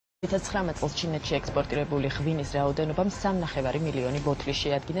2019 წელს ჩინეთში ექსპორტირებული ღვინის რაოდენობამ 3,5 მილიონი ბოთლი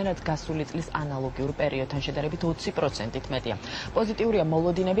შეადგინა, რაც გასული წლის ანალოგიურ პერიოდთან შედარებით 20%-ით მეტია. პოზიტიურია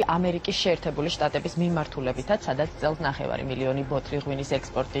მოლოდინები ამერიკის შეერთებული შტატების მიმართულებითაც, სადაც წელს 9,5 მილიონი ბოთლი ღვინის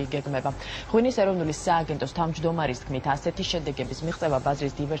ექსპორტი იგეგმება. ღვინის ეროვნული სააგენტოს თავმჯდომარის თქმით, ასეთი შედეგების მიღწევა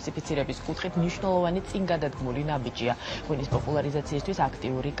ბაზრის დივერსიფიცირების კუთხით მნიშვნელოვანი წინგადადგმული ნაბიჯია. ღვინის პოპულარიზაციისთვის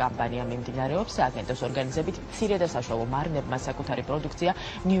აქტიური კამპანია მიმდინარეობს. სააგენტოს ორგანიზებით მცირე და საშუალო მარნებმა საკუთარი პროდუქცია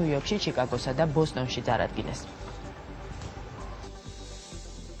ნიუ-იორკში, ჩიკაგოსა და ბოსტონში წარადგინეს.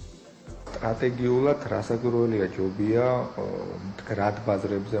 სტრატეგიულად რასაკვირველია ჯობია მდგრად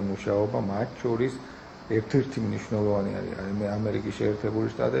ბაზრებზე მუშაობა, მათ შორის ერთ-ერთი მნიშვნელოვანი არის ამერიკის შეერთებული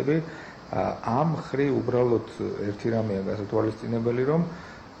შტატები. ამ მხრივ უბრალოდ ერთი რამეა გასათვალისწინებელი, რომ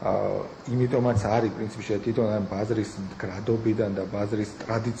იმიტომაც არის პრინციპში თვითონ ამ ბაზრის მდგრადობიდან და ბაზრის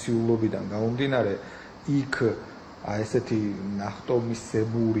ტრადიციულობიდან გამომდინარე, იქ ესეთი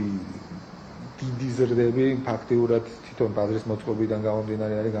ნახტომისებური დიდი ზრდები ფაქტიურად თვითონ ბაზრის მოწყობიდან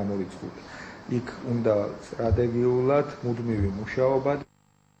გამომდინარე არის გამორიცხული. იქ უნდა სტრატეგიულად მუდმივი მუშაობა